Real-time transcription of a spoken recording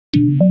As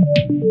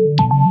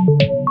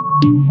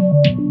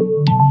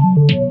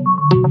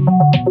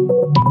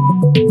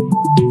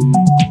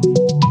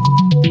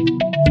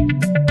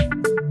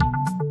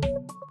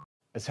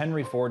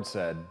Henry Ford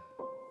said,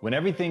 when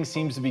everything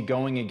seems to be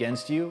going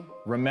against you,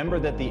 remember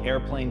that the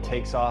airplane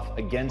takes off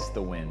against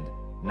the wind,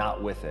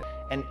 not with it.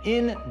 And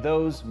in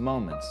those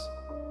moments,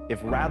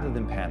 if rather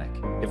than panic,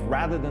 if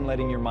rather than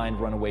letting your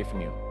mind run away from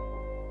you,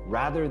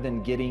 rather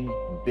than getting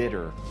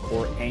bitter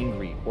or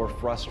angry or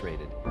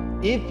frustrated,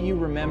 if you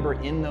remember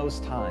in those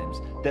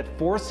times that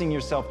forcing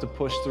yourself to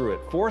push through it,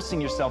 forcing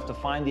yourself to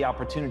find the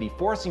opportunity,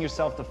 forcing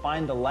yourself to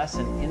find the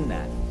lesson in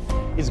that,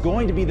 is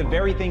going to be the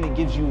very thing that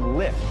gives you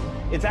lift.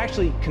 It's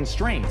actually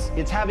constraints,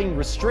 it's having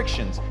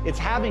restrictions, it's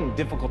having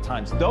difficult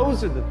times.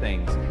 Those are the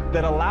things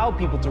that allow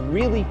people to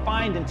really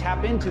find and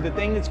tap into the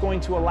thing that's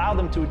going to allow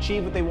them to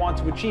achieve what they want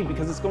to achieve,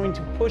 because it's going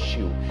to push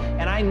you.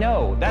 And I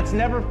know that's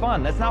never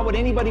fun. That's not what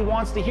anybody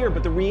wants to hear,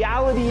 but the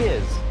reality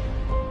is,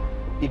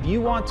 if you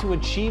want to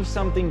achieve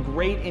something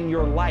great in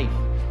your life,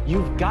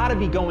 you've got to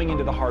be going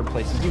into the hard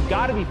places. You've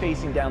got to be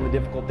facing down the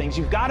difficult things.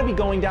 You've got to be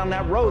going down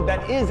that road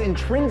that is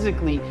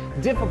intrinsically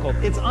difficult.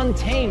 It's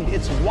untamed,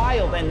 it's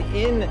wild, and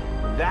in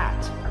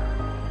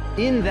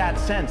that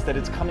sense that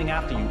it's coming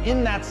after you,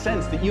 in that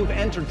sense that you've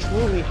entered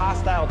truly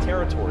hostile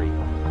territory,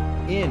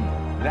 in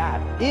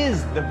that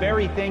is the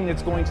very thing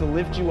that's going to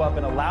lift you up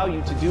and allow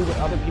you to do what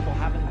other people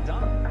haven't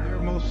done. There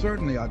most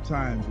certainly are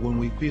times when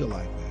we feel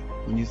like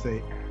that, when you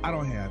say, I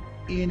don't have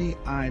any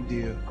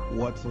idea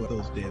what's with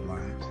those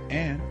deadlines.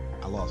 And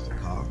I lost a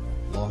car,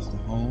 lost a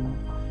home,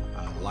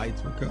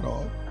 lights were cut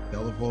off,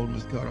 telephone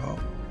was cut off.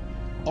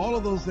 All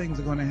of those things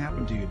are going to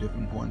happen to you at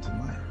different points in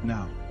life.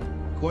 Now,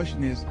 the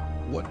question is,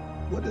 what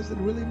does it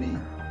really mean?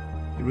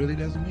 It really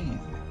doesn't mean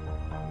anything.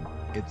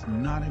 It's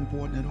not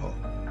important at all.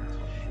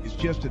 It's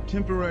just a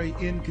temporary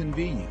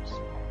inconvenience,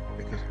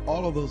 because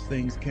all of those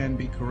things can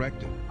be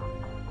corrected.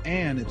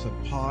 And it's a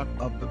part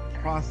of the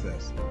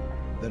process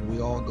that we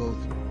all go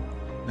through.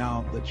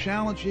 Now, the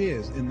challenge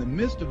is, in the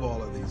midst of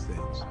all of these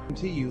things, I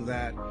guarantee you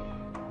that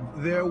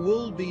there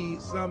will be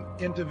some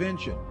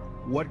intervention.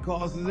 What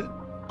causes it?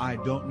 I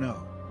don't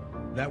know.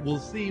 That will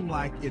seem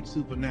like it's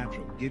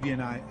supernatural. I'll give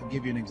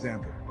you an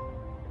example.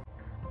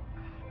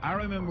 I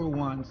remember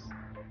once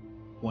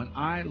when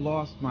I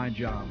lost my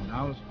job, when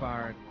I was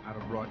fired out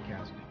of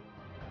broadcasting,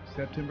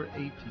 September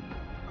 18th,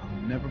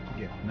 I'll never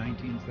forget,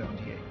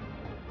 1978.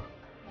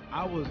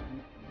 I was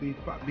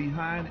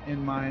behind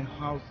in my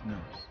house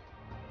notes,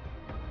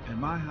 and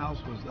my house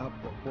was up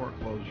for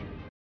foreclosure.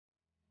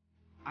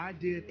 I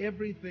did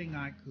everything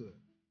I could.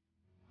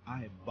 I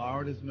had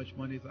borrowed as much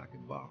money as I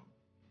could borrow.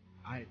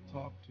 I had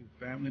talked to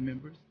family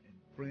members and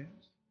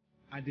friends.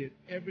 I did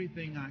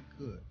everything I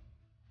could,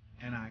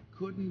 and I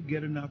couldn't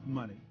get enough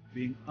money.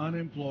 Being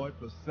unemployed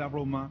for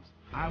several months,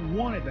 I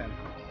wanted that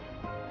house.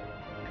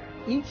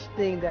 Each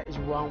thing that is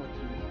wrong with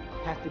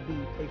you has to be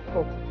a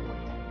focal point.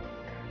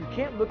 You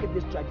can't look at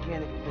this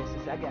gigantic thing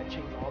and say, I gotta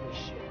change all this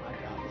shit. My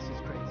God, this is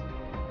crazy.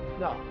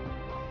 No.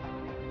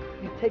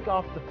 You take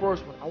off the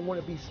first one. I want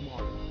to be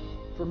smarter.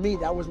 For me,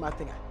 that was my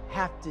thing. I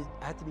have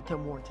to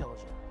become more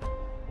intelligent.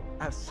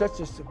 I have such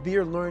a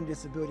severe learning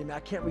disability, man. I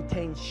can't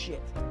retain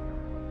shit.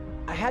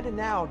 I had to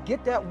now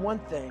get that one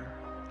thing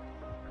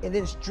and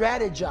then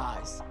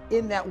strategize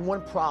in that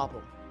one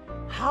problem.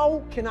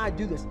 How can I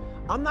do this?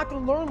 I'm not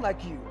going to learn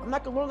like you. I'm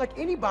not going to learn like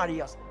anybody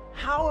else.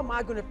 How am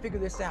I going to figure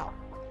this out?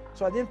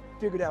 So I then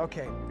figured out,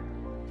 okay,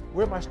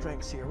 where are my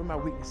strengths here? Where are my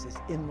weaknesses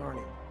in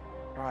learning?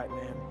 All right,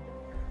 man,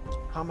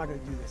 how am I going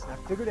to do this? And I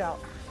figured out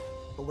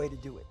a way to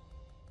do it.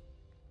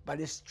 By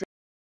this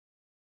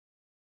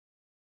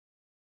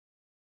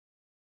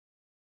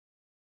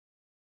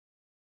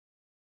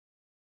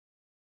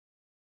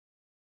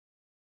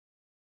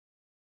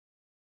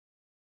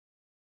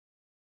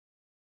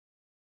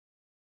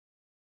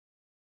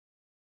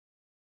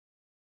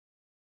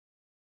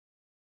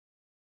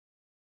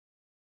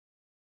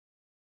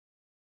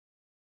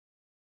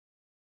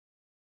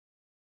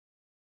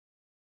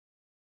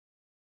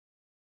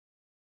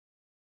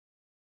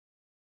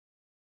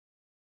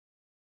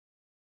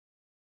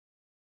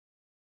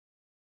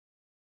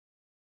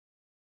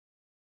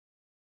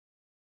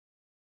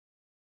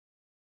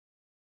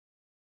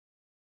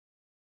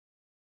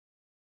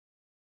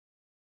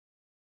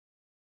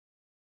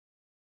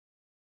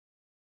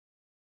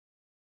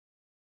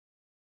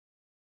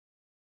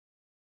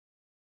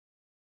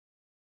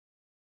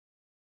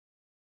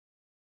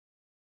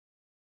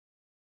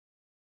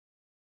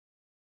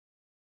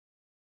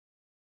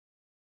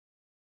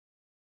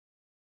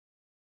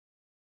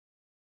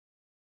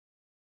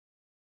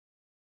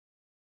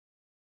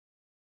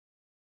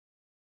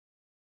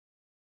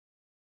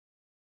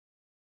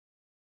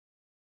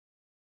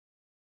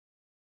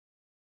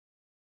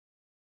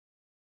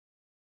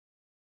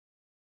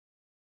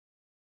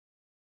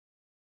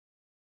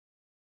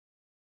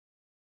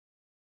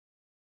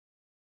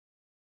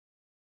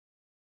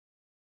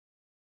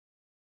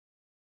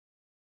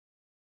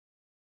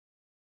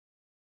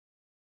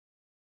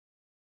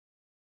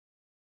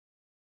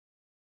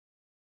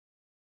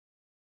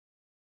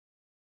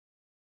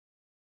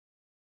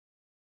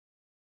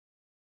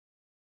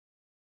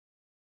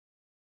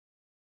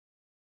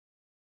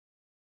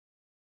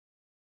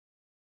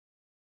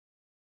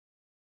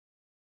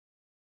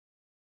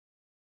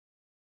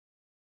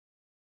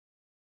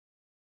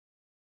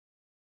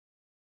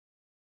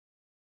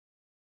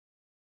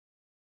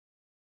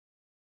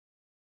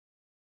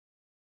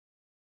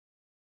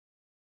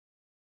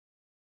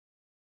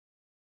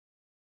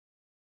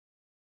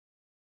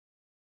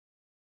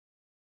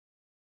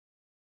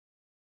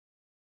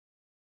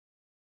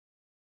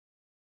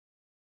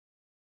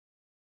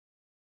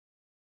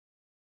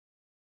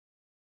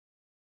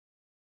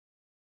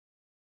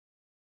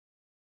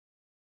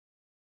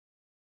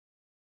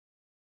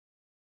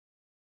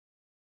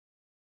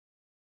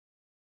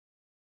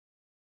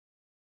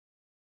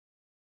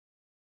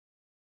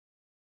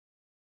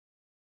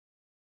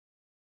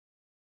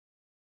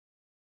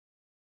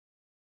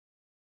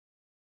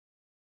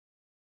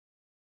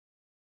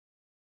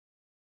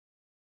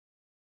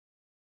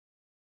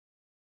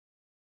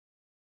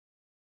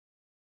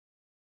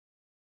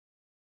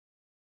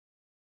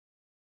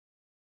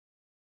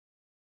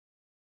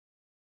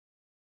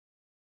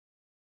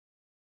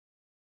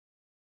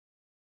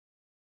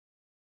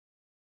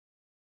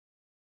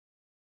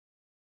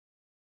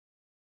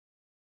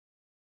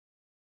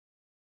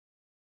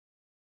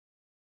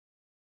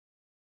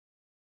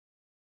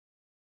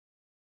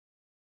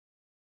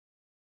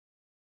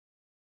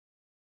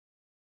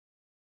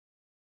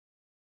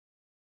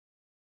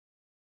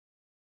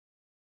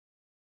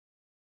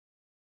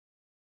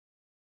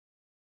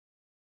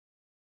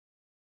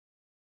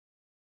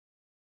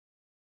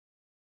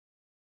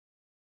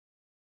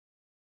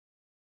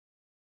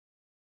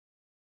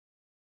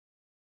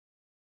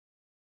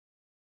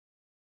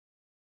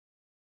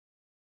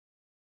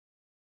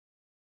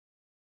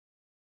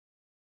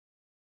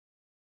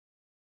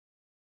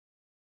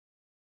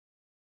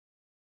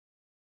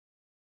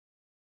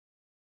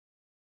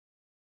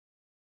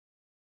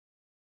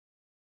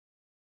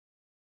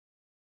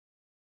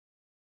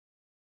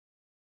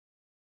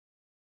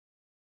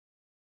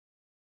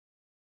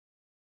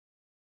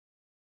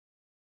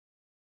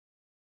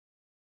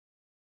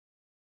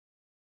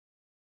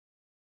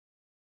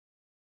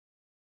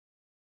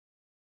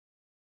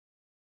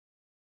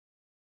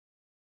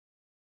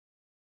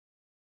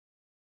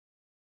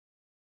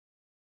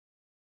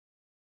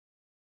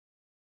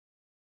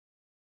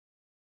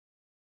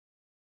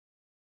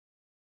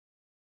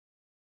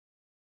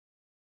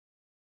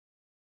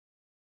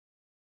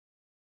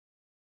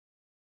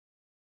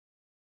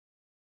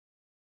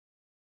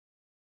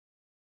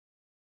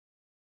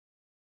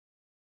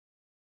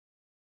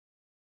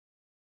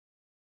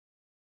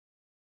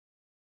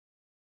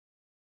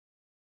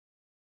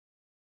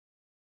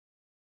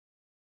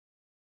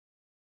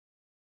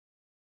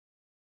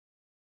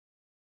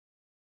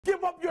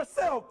give up your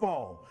cell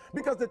phone,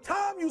 because the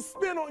time you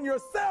spend on your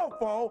cell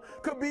phone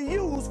could be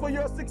used for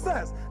your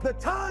success. The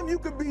time you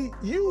could be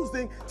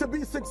using to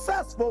be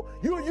successful,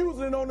 you're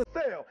using it on the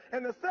cell.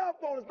 And the cell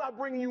phone is not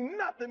bringing you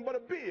nothing but a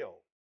bill.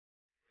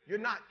 You're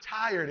not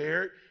tired,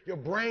 Eric. Your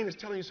brain is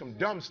telling you some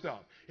dumb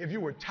stuff. If you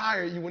were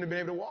tired, you wouldn't have been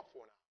able to walk for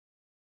an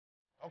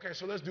hour. Okay,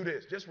 so let's do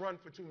this. Just run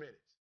for 2 minutes.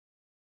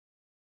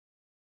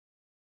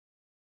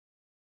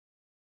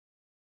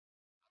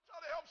 I'm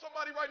trying to help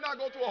somebody right now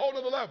go to a whole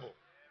other level.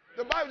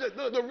 The Bible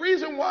says the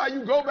reason why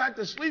you go back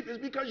to sleep is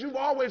because you've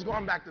always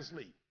gone back to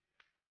sleep.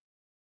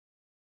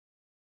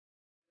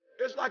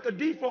 It's like a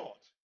default.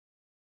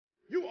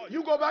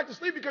 You go back to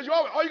sleep because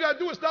all you got to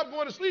do is stop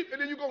going to sleep, and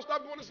then you're going to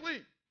stop going to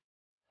sleep.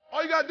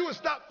 All you got to do is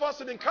stop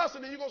fussing and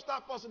cussing, and you're going to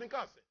stop fussing and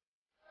cussing.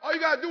 All you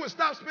got to do is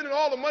stop spending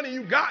all the money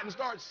you got and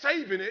start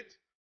saving it.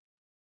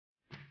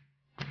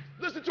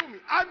 Listen to me.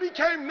 I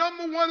became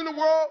 #1 in the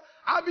world.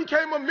 I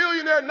became a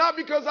millionaire not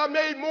because I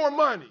made more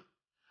money.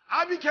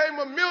 I became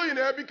a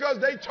millionaire because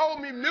they told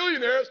me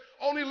millionaires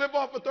only live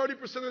off of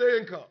 30% of their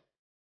income.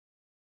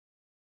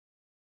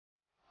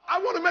 I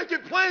want to make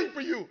it plain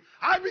for you.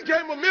 I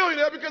became a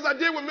millionaire because I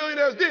did what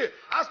millionaires did.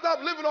 I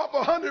stopped living off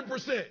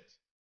 100%.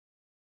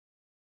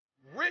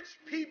 Rich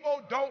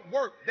people don't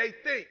work, they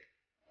think.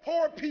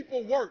 Poor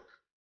people work.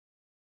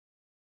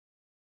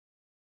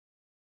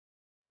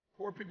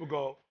 Poor people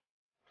go,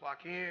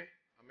 clock in,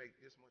 I make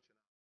this much an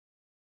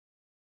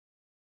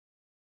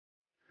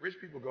hour. Rich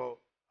people go,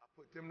 I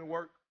put them to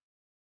work,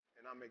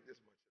 and I make this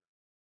much an hour.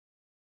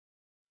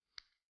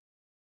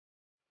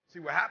 See,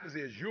 what happens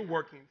is you're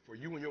working for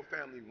you and your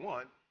family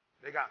one,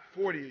 they got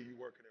 40 of you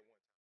working at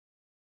one time.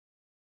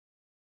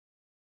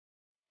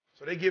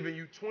 So they're giving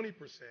you 20%,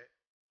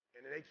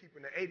 and then they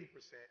keeping the 80%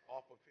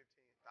 off of 15,000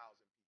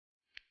 people.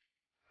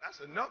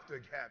 That's enough to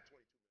have 22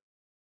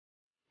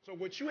 million. So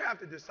what you have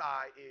to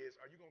decide is,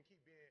 are you going to keep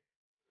being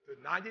the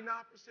 99%,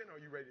 or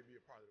are you ready to be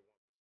a part of the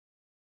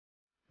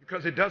 1%?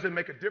 Because it doesn't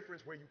make a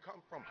difference where you come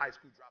from, high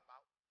school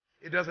dropout.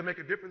 It doesn't make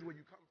a difference where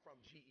you come from,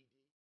 GED.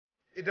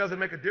 It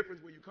doesn't make a difference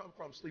where you come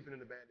from, sleeping in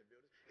the abandoned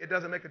building. It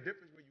doesn't make a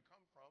difference where you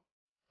come from,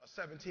 a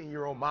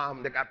 17-year-old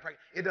mom that got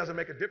pregnant. It doesn't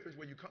make a difference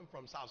where you come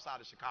from, south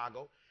side of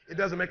Chicago. It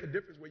doesn't make a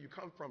difference where you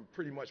come from,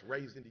 pretty much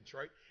raised in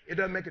Detroit. It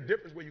doesn't make a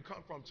difference where you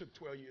come from, took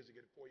 12 years to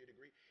get a 4-year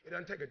degree. It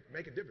doesn't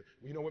make a difference.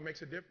 You know what makes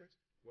a difference?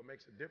 What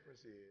makes a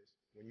difference is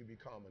when you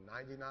become a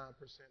 99% or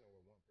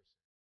a 1%.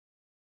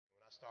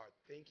 When I start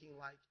thinking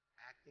like,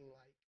 acting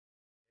like,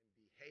 and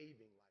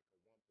behaving like a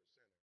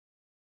 1%er.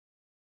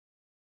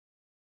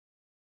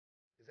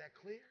 Is that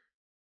clear?